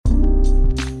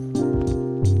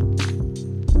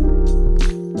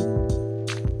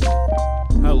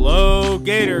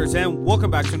Gators, and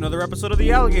welcome back to another episode of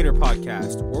the Alligator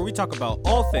Podcast, where we talk about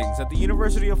all things at the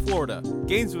University of Florida,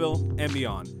 Gainesville, and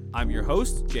beyond. I'm your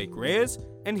host, Jake Reyes,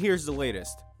 and here's the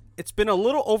latest. It's been a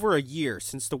little over a year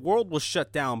since the world was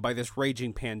shut down by this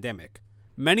raging pandemic.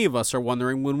 Many of us are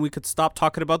wondering when we could stop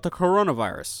talking about the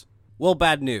coronavirus. Well,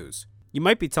 bad news. You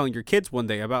might be telling your kids one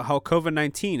day about how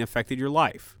COVID-19 affected your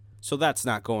life, so that's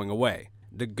not going away.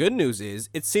 The good news is,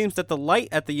 it seems that the light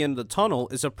at the end of the tunnel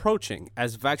is approaching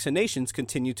as vaccinations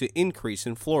continue to increase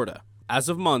in Florida. As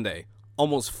of Monday,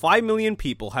 almost 5 million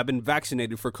people have been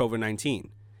vaccinated for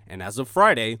COVID-19, and as of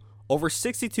Friday, over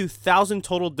 62,000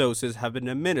 total doses have been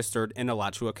administered in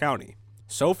Alachua County.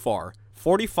 So far,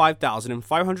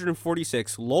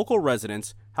 45,546 local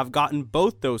residents have gotten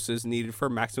both doses needed for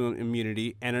maximum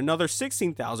immunity, and another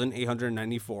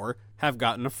 16,894 have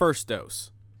gotten a first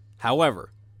dose.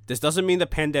 However, this doesn't mean the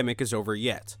pandemic is over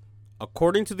yet.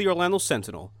 According to the Orlando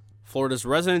Sentinel, Florida's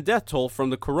resident death toll from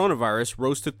the coronavirus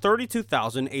rose to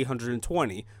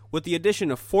 32,820, with the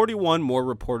addition of 41 more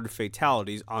reported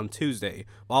fatalities on Tuesday,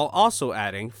 while also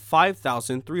adding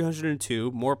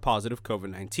 5,302 more positive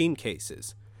COVID-19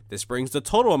 cases. This brings the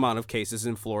total amount of cases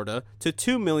in Florida to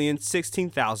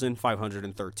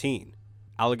 2,016,513.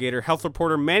 Alligator Health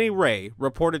reporter Manny Ray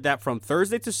reported that from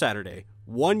Thursday to Saturday,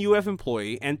 one UF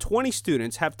employee and 20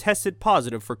 students have tested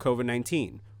positive for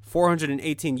COVID-19.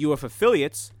 418 UF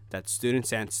affiliates, that's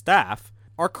students and staff,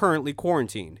 are currently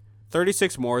quarantined,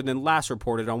 36 more than last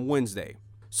reported on Wednesday.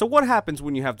 So what happens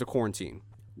when you have to quarantine?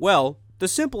 Well, the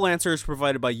simple answer is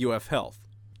provided by UF Health.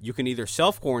 You can either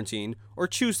self-quarantine or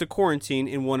choose to quarantine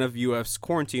in one of UF's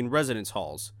quarantine residence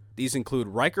halls. These include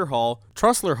Riker Hall,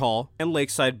 Trussler Hall, and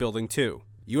Lakeside Building 2.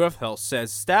 UF Health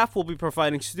says staff will be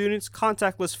providing students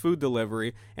contactless food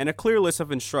delivery and a clear list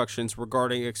of instructions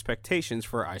regarding expectations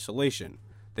for isolation.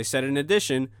 They said in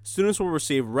addition, students will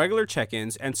receive regular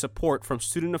check-ins and support from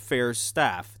student affairs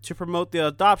staff to promote the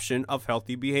adoption of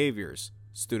healthy behaviors.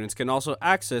 Students can also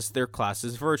access their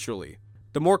classes virtually.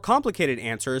 The more complicated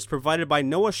answer is provided by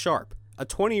Noah Sharpe, a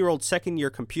 20-year-old second-year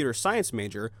computer science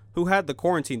major who had the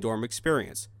quarantine dorm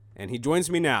experience. And he joins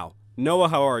me now. Noah,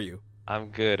 how are you? I'm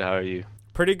good. How are you?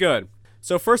 Pretty good.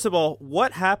 So first of all,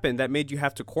 what happened that made you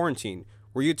have to quarantine?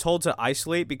 Were you told to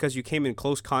isolate because you came in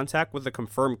close contact with a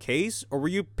confirmed case, or were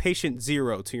you patient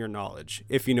zero to your knowledge,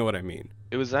 if you know what I mean?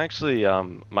 It was actually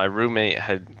my roommate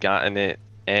had gotten it,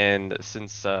 and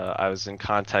since I was in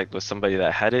contact with somebody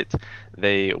that had it,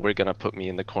 they were going to put me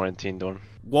in the quarantine dorm.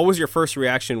 What was your first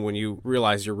reaction when you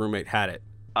realized your roommate had it?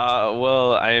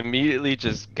 Well, I immediately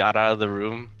just got out of the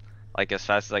room like as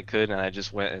fast as I could, and I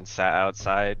just went and sat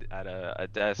outside at a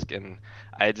desk, and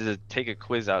I had to take a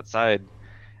quiz outside,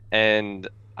 and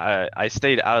I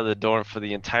stayed out of the dorm for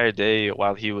the entire day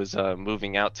while he was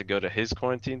moving out to go to his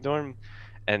quarantine dorm,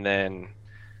 and then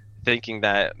thinking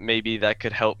that maybe that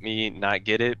could help me not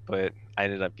get it, but I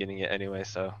ended up getting it anyway.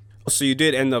 So you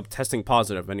did end up testing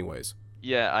positive anyways?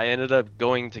 Yeah, I ended up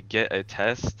going to get a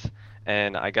test,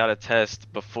 and I got a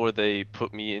test before they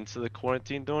put me into the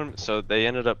quarantine dorm, so they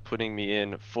ended up putting me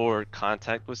in for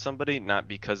contact with somebody, not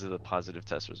because of the positive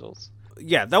test results.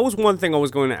 Yeah, that was one thing I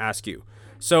was going to ask you.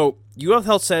 So, UF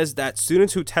Health says that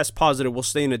students who test positive will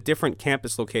stay in a different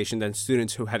campus location than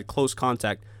students who had close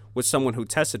contact with someone who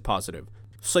tested positive.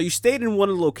 So you stayed in one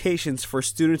of the locations for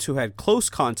students who had close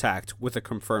contact with a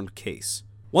confirmed case.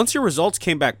 Once your results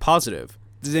came back positive,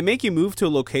 did they make you move to a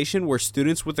location where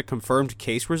students with a confirmed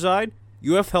case reside?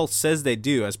 UF Health says they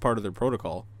do as part of their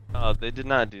protocol. They did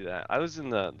not do that. I was in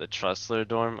the Trussler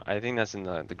dorm. I think that's in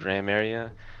the Graham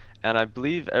area. And I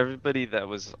believe everybody that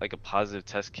was like a positive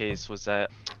test case was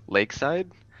at Lakeside.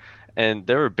 And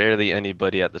there were barely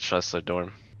anybody at the Trussler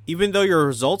dorm. Even though your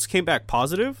results came back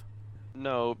positive?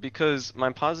 No, because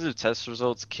my positive test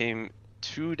results came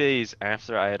 2 days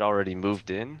after I had already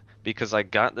moved in, because I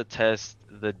got the test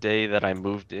the day that I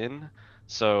moved in.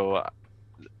 So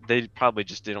they probably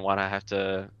just didn't want to have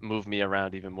to move me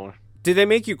around even more. Did they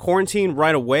make you quarantine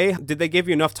right away? Did they give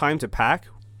you enough time to pack?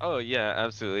 Oh, yeah,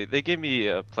 absolutely. They gave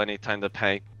me plenty of time to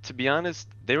pack. To be honest,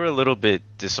 they were a little bit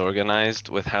disorganized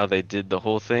with how they did the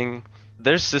whole thing.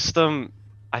 Their system,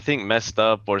 I think, messed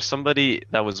up, or somebody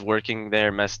that was working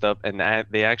there messed up, and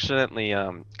they accidentally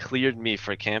cleared me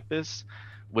for campus,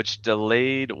 which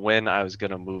delayed when I was going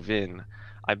to move in.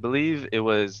 I believe it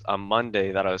was a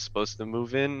Monday that I was supposed to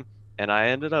move in, and I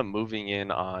ended up moving in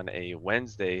on a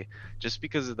Wednesday just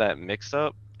because of that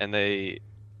mix-up, and they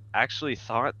actually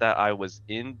thought that I was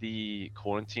in the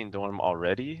quarantine dorm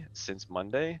already since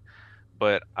Monday,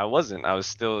 but I wasn't. I was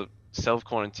still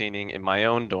self-quarantining in my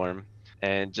own dorm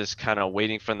and just kind of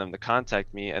waiting for them to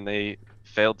contact me, and they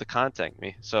failed to contact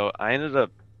me. So I ended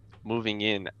up moving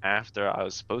in after I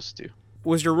was supposed to.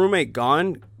 Was your roommate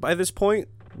gone by this point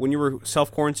when you were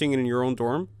self quarantining in your own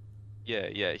dorm? Yeah,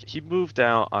 yeah. He moved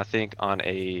out, I think, on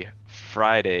a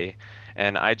Friday,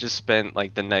 and I just spent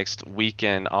like the next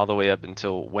weekend all the way up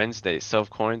until Wednesday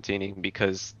self-quarantining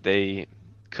because they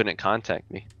couldn't contact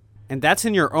me. And that's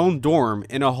in your own dorm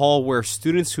in a hall where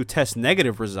students who test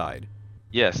negative reside.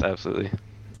 Yes, absolutely.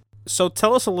 So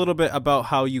tell us a little bit about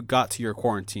how you got to your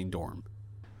quarantine dorm.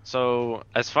 So,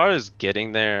 as far as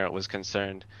getting there was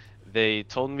concerned, they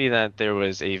told me that there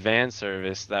was a van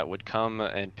service that would come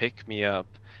and pick me up,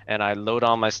 and I'd load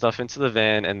all my stuff into the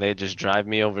van, and they'd just drive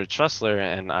me over to Trussler,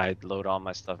 and I'd load all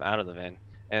my stuff out of the van.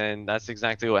 And that's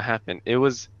exactly what happened. It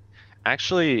was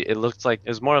actually, it looked like it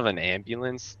was more of an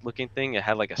ambulance looking thing. It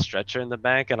had like a stretcher in the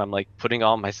back, and I'm like putting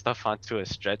all my stuff onto a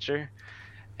stretcher.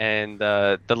 And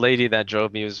the lady that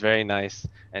drove me was very nice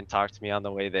and talked to me on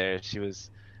the way there. She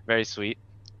was very sweet.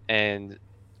 And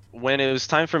when it was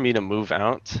time for me to move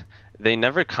out, they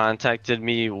never contacted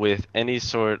me with any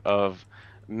sort of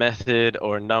method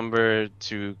or number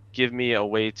to give me a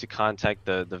way to contact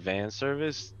the van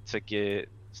service to get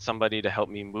somebody to help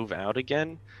me move out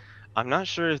again. I'm not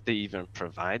sure if they even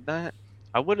provide that.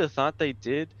 I would have thought they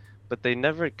did, but they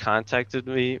never contacted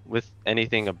me with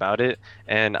anything about it,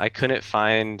 and I couldn't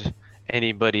find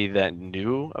anybody that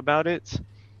knew about it.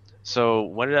 So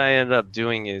what I ended up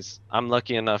doing is I'm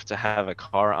lucky enough to have a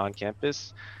car on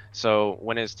campus. So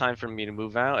when it's time for me to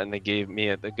move out and they gave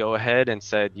me the go ahead and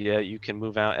said, yeah, you can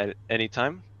move out at any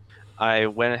time, I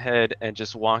went ahead and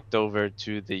just walked over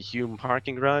to the Hume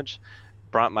parking garage,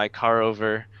 brought my car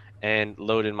over and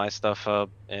loaded my stuff up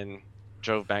and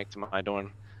drove back to my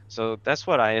dorm. So that's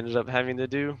what I ended up having to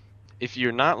do. If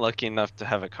you're not lucky enough to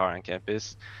have a car on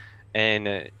campus,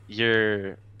 and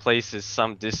your place is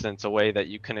some distance away that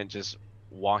you couldn't just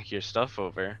walk your stuff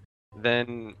over,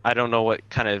 then I don't know what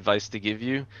kind of advice to give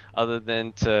you other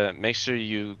than to make sure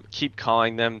you keep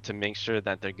calling them to make sure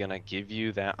that they're gonna give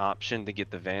you that option to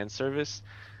get the van service,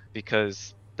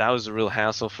 because that was a real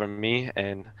hassle for me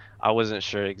and I wasn't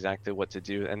sure exactly what to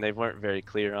do and they weren't very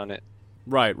clear on it.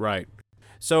 Right, right.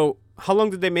 So how long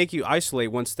did they make you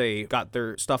isolate once they got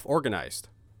their stuff organized?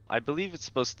 I believe it's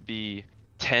supposed to be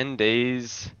 10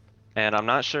 days, and I'm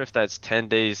not sure if that's 10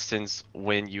 days since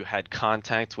when you had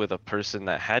contact with a person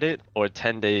that had it, or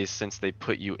 10 days since they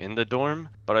put you in the dorm.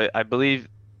 But I believe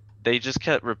they just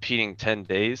kept repeating 10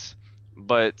 days.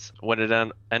 But what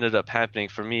ended up happening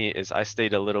for me is I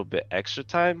stayed a little bit extra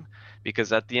time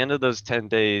because at the end of those 10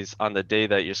 days, on the day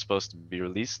that you're supposed to be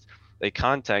released, they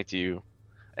contact you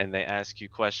and they ask you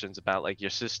questions about like your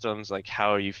systems, like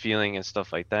how are you feeling and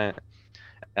stuff like that.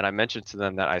 And I mentioned to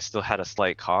them that I still had a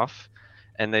slight cough,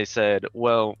 and they said,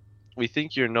 "Well, we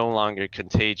think you're no longer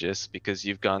contagious because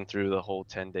you've gone through the whole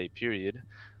 10-day period,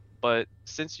 but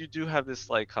since you do have this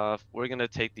slight cough, we're going to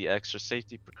take the extra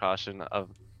safety precaution of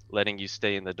letting you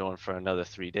stay in the dorm for another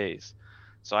 3 days."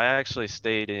 So I actually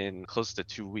stayed in close to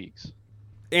 2 weeks.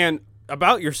 And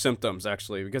about your symptoms,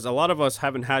 actually, because a lot of us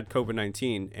haven't had COVID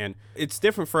 19 and it's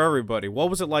different for everybody. What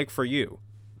was it like for you?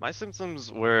 My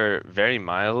symptoms were very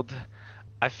mild.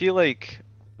 I feel like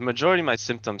the majority of my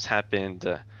symptoms happened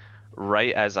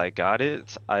right as I got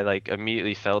it. I like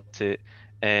immediately felt it,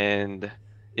 and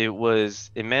it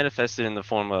manifested in the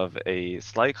form of a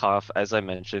slight cough, as I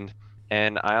mentioned,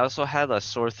 and I also had a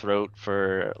sore throat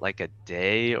for like a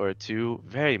day or two,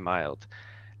 very mild.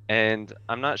 And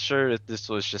I'm not sure if this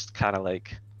was just kind of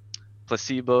like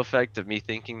placebo effect of me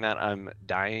thinking that I'm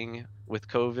dying with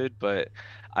COVID, but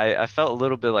I felt a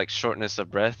little bit like shortness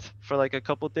of breath for like a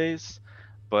couple days,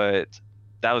 but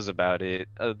that was about it.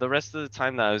 The rest of the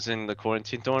time that I was in the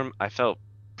quarantine dorm, I felt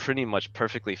pretty much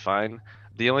perfectly fine.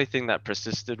 The only thing that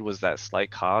persisted was that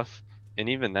slight cough, and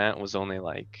even that was only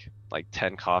like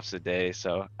 10 coughs a day.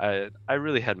 So I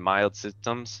really had mild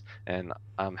symptoms, and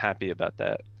I'm happy about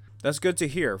that. That's good to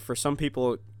hear. For some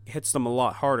people, it hits them a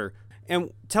lot harder.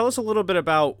 And tell us a little bit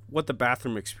about what the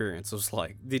bathroom experience was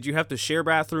like. Did you have to share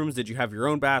bathrooms? Did you have your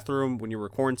own bathroom when you were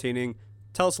quarantining?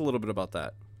 Tell us a little bit about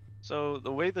that. So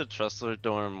the way the Trussler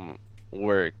dorm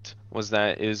worked was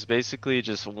that it was basically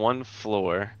just one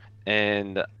floor,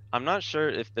 and I'm not sure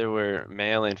if there were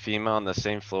male and female on the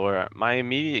same floor. My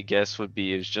immediate guess would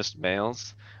be it was just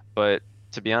males, but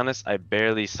to be honest, I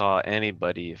barely saw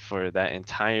anybody for that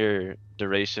entire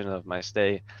duration of my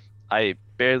stay. I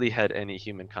barely had any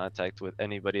human contact with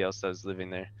anybody else that was living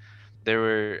there. There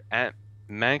were at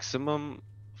maximum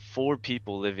 4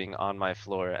 people living on my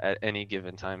floor at any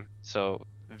given time. So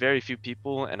very few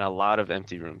people and a lot of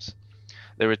empty rooms.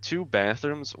 There were 2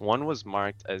 bathrooms. One was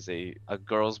marked as a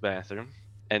girl's bathroom,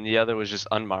 and the other was just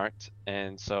unmarked.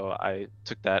 And so I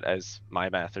took that as my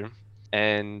bathroom.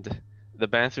 And the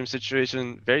bathroom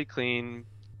situation, very clean,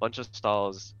 bunch of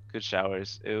stalls, good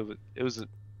showers. It was a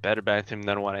better bathroom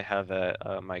than what I have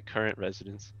at my current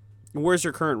residence. Where's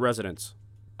your current residence?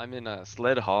 I'm in a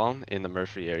Sled Hall in the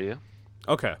Murphy area.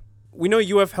 Okay. We know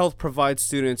UF Health provides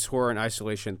students who are in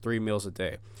isolation 3 meals a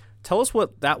day. Tell us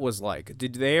what that was like.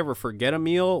 Did they ever forget a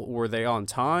meal? Were they on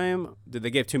time? Did they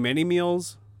give too many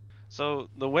meals? So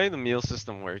the way the meal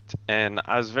system worked, and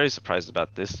I was very surprised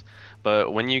about this,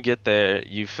 but when you get there,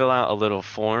 you fill out a little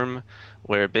form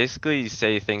where basically you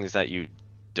say things that you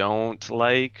don't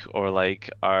like or like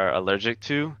are allergic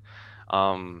to.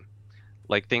 Um,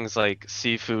 like things like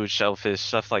seafood, shellfish,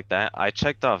 stuff like that. I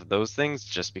checked off those things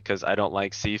just because I don't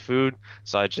like seafood,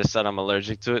 so I just said I'm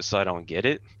allergic to it, so I don't get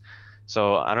it.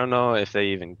 So I don't know if they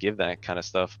even give that kind of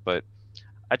stuff, but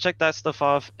I checked that stuff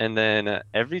off, and then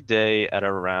every day at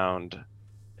around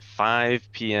 5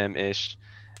 p.m. ish,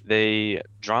 they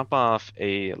drop off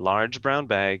a large brown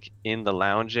bag in the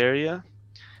lounge area,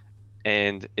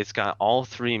 and it's got all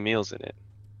three meals in it.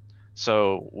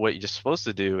 So what you're supposed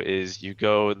to do is you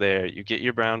go there, you get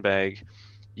your brown bag,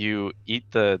 you eat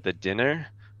the dinner,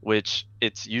 which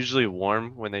it's usually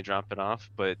warm when they drop it off,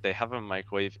 but they have a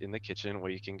microwave in the kitchen where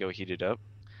you can go heat it up.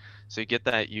 So you get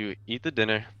that, you eat the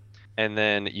dinner, and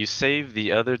then you save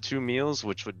the other two meals,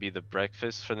 which would be the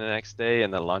breakfast for the next day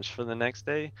and the lunch for the next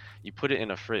day. You put it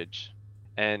in a fridge.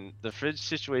 And the fridge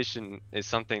situation is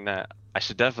something that I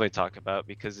should definitely talk about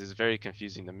because it's very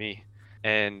confusing to me.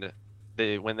 And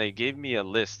when they gave me a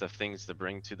list of things to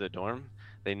bring to the dorm,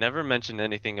 they never mentioned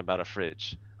anything about a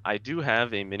fridge. I do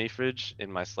have a mini fridge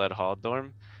in my sled hall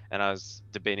dorm, and I was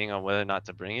debating on whether or not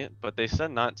to bring it, but they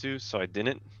said not to, so I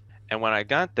didn't. And when I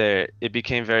got there, it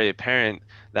became very apparent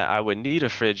that I would need a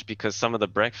fridge because some of the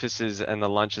breakfasts and the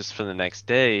lunches for the next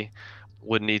day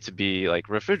would need to be like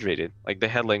refrigerated. Like they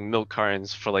had like milk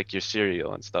cartons for like your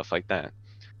cereal and stuff like that.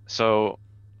 So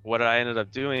what I ended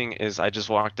up doing is I just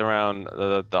walked around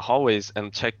the hallways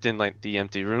and checked in like the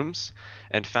empty rooms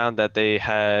and found that they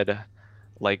had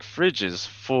like fridges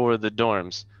for the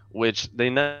dorms, which they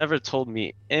never told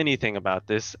me anything about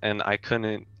this, and I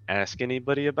couldn't ask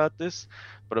anybody about this.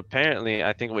 But apparently,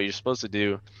 I think what you're supposed to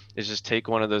do is just take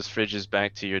one of those fridges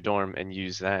back to your dorm and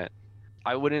use that.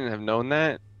 I wouldn't have known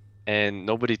that, and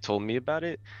nobody told me about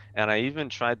it. And I even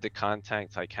tried to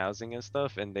contact like housing and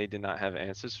stuff, and they did not have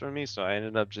answers for me. So I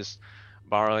ended up just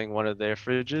borrowing one of their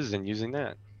fridges and using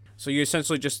that. So you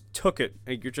essentially just took it.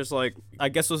 And you're just like, I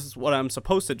guess this is what I'm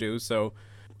supposed to do, so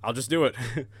I'll just do it.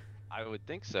 I would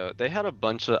think so. They had a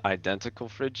bunch of identical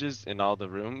fridges in all the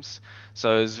rooms,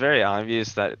 so it was very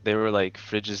obvious that they were like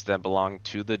fridges that belonged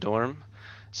to the dorm.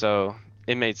 So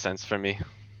it made sense for me.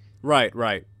 Right,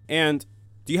 right. And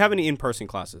do you have any in person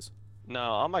classes? No,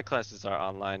 all my classes are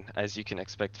online, as you can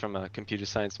expect from a computer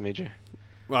science major.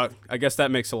 Well, I guess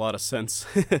that makes a lot of sense.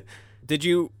 Did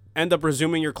you end up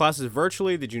resuming your classes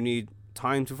virtually? Did you need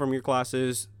time from your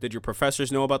classes? Did your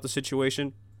professors know about the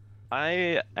situation?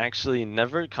 I actually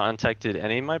never contacted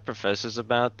any of my professors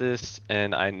about this,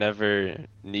 and I never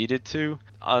needed to.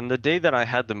 On the day that I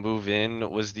had to move in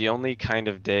was the only kind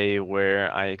of day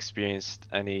where I experienced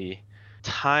any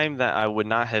time that I would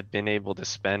not have been able to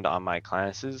spend on my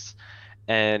classes.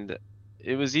 And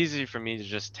it was easy for me to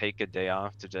just take a day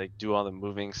off to like do all the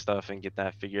moving stuff and get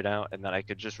that figured out, and then I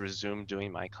could just resume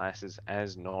doing my classes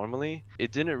as normally.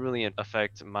 It didn't really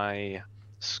affect my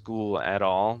school at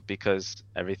all because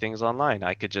everything's online.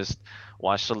 I could just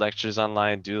watch the lectures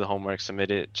online, do the homework,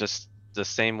 submit it just the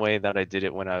same way that I did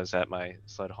it when I was at my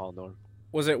sled hall dorm.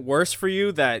 Was it worse for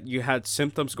you that you had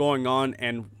symptoms going on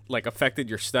and like affected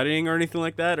your studying or anything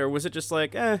like that? Or was it just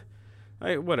like,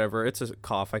 whatever, it's a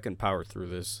cough. I can power through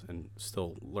this and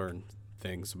still learn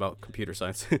things about computer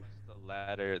science? The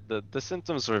latter, the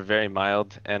symptoms were very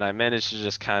mild, and I managed to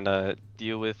just kind of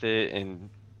deal with it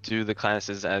and do the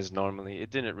classes as normally. It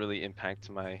didn't really impact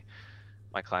my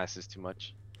classes too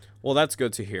much. Well, that's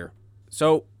good to hear.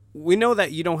 So, we know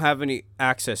that you don't have any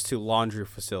access to laundry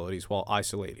facilities while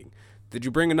isolating. Did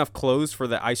you bring enough clothes for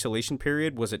the isolation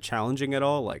period? Was it challenging at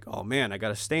all? Like, oh man, I got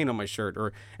a stain on my shirt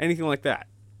or anything like that?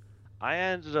 I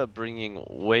ended up bringing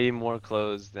way more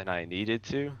clothes than I needed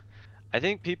to. I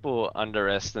think people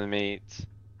underestimate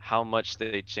how much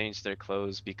they change their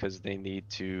clothes because they need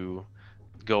to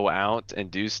go out and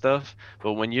do stuff.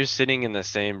 But when you're sitting in the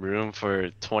same room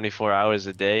for 24 hours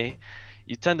a day,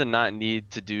 you tend to not need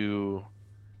to do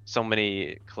so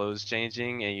many clothes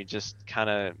changing and you just kind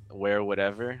of wear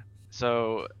whatever.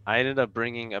 So I ended up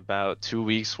bringing about 2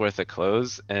 weeks worth of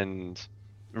clothes and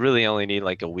really only need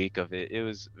like a week of it. It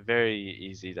was very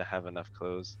easy to have enough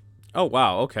clothes. Oh,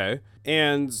 wow. Okay.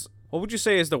 And what would you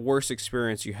say is the worst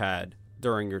experience you had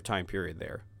during your time period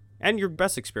there? And your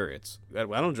best experience? I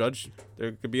don't judge.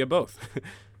 There could be a both.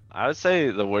 I would say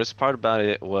the worst part about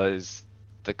it was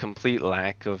the complete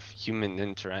lack of human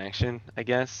interaction, I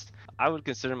guess. I would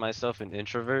consider myself an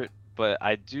introvert, but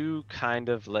I do kind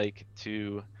of like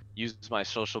to use my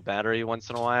social battery once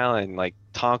in a while and like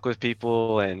talk with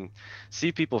people and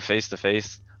see people face to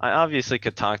face. I obviously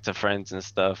could talk to friends and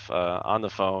stuff on the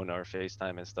phone or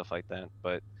FaceTime and stuff like that,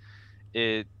 but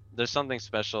it there's something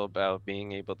special about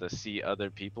being able to see other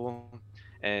people,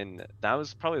 and that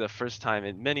was probably the first time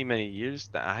in many many years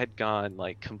that I had gone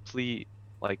like complete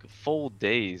like full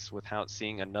days without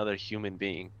seeing another human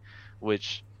being,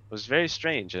 which was very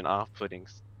strange and off-putting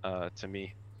to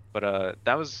me. But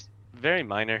that was very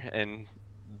minor and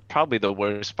probably the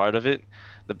worst part of it.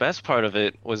 The best part of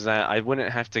it was that I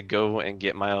wouldn't have to go and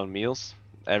get my own meals.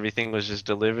 Everything was just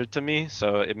delivered to me,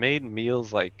 so it made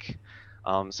meals like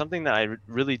something that I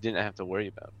really didn't have to worry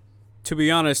about. To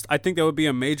be honest, I think that would be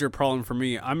a major problem for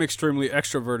me. I'm extremely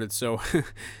extroverted, so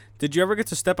did you ever get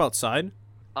to step outside?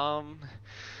 Um,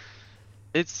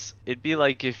 it'd be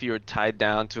like if you were tied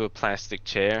down to a plastic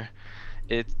chair.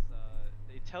 It's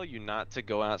they tell you not to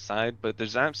go outside, but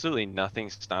there's absolutely nothing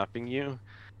stopping you.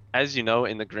 As you know,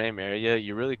 in the Graham area,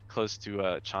 you're really close to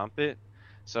Chompit.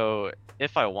 So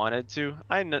if I wanted to,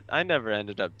 I never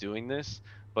ended up doing this,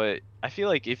 but I feel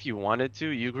like if you wanted to,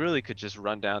 you really could just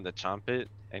run down to Chompit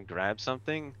and grab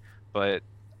something. But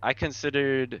I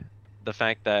considered the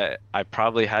fact that I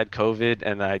probably had COVID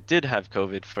and I did have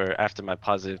COVID for after my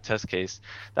positive test case,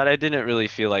 that I didn't really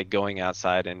feel like going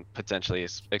outside and potentially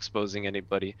exposing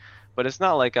anybody. But it's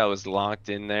not like I was locked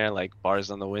in there like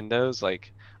bars on the windows.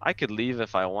 Like I could leave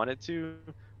if I wanted to,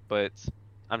 but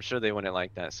I'm sure they wouldn't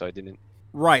like that, so I didn't.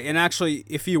 Right, and actually,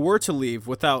 if you were to leave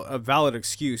without a valid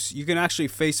excuse, you can actually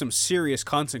face some serious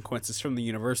consequences from the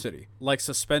university, like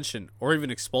suspension or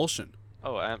even expulsion.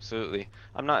 Oh, absolutely.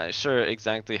 I'm not sure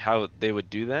exactly how they would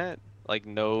do that, like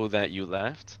know that you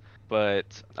left, but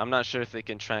I'm not sure if they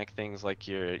can track things like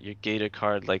your Gator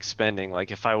card like spending.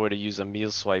 Like if I were to use a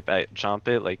meal swipe at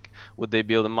Jumpit, like would they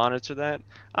be able to monitor that?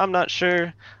 I'm not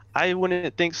sure. I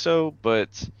wouldn't think so, but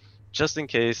just in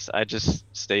case, I just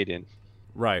stayed in.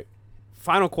 Right.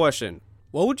 Final question.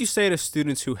 What would you say to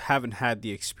students who haven't had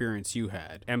the experience you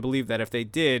had and believe that if they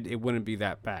did, it wouldn't be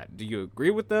that bad? Do you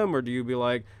agree with them, or do you be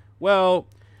like, well,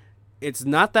 it's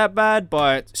not that bad,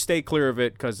 but stay clear of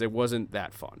it because it wasn't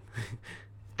that fun?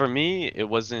 For me, it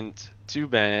wasn't too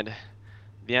bad.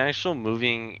 The actual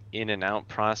moving in and out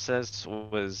process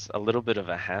was a little bit of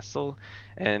a hassle,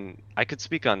 and I could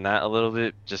speak on that a little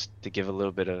bit just to give a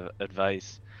little bit of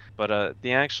advice. But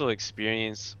the actual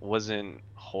experience wasn't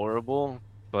horrible,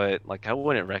 but like I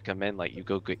wouldn't recommend like you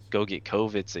go get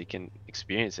COVID so you can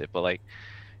experience it. But like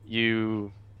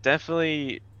you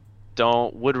definitely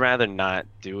don't would rather not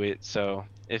do it. So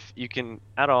if you can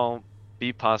at all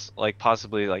be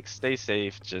possibly like stay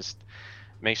safe, just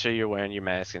make sure you're wearing your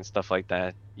mask and stuff like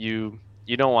that. You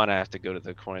don't want to have to go to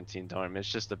the quarantine dorm.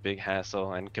 It's just a big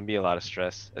hassle and can be a lot of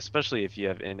stress, especially if you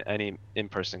have any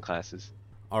in-person classes.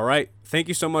 All right. Thank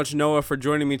you so much, Noah, for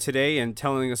joining me today and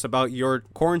telling us about your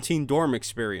quarantine dorm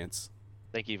experience.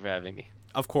 Thank you for having me.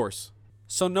 Of course.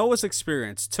 So Noah's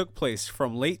experience took place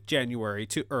from late January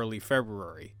to early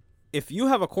February. If you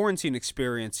have a quarantine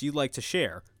experience you'd like to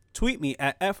share, tweet me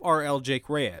at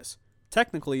FRLJakeReyes.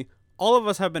 Technically, all of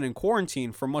us have been in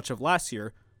quarantine for much of last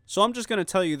year, so I'm just going to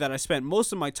tell you that I spent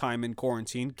most of my time in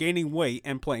quarantine gaining weight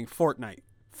and playing Fortnite.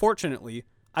 Fortunately,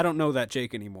 I don't know that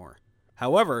Jake anymore.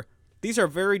 However, these are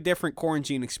very different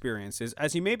quarantine experiences,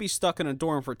 as you may be stuck in a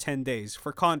dorm for 10 days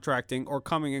for contracting or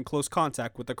coming in close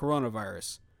contact with the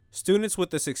coronavirus. Students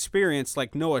with this experience,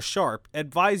 like Noah Sharpe,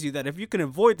 advise you that if you can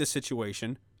avoid the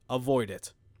situation, avoid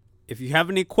it. If you have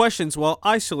any questions while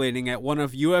isolating at one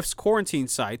of UF's quarantine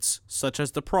sites, such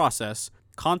as The Process,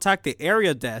 contact the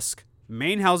area desk,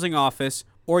 main housing office,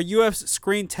 or UF's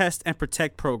Screen Test and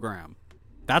Protect program.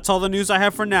 That's all the news I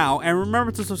have for now, and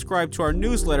remember to subscribe to our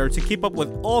newsletter to keep up with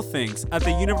all things at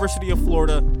the University of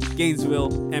Florida,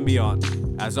 Gainesville, and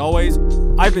beyond. As always,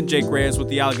 I've been Jake Reyes with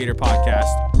the Alligator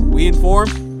Podcast. We inform,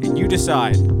 and you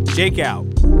decide. Jake out.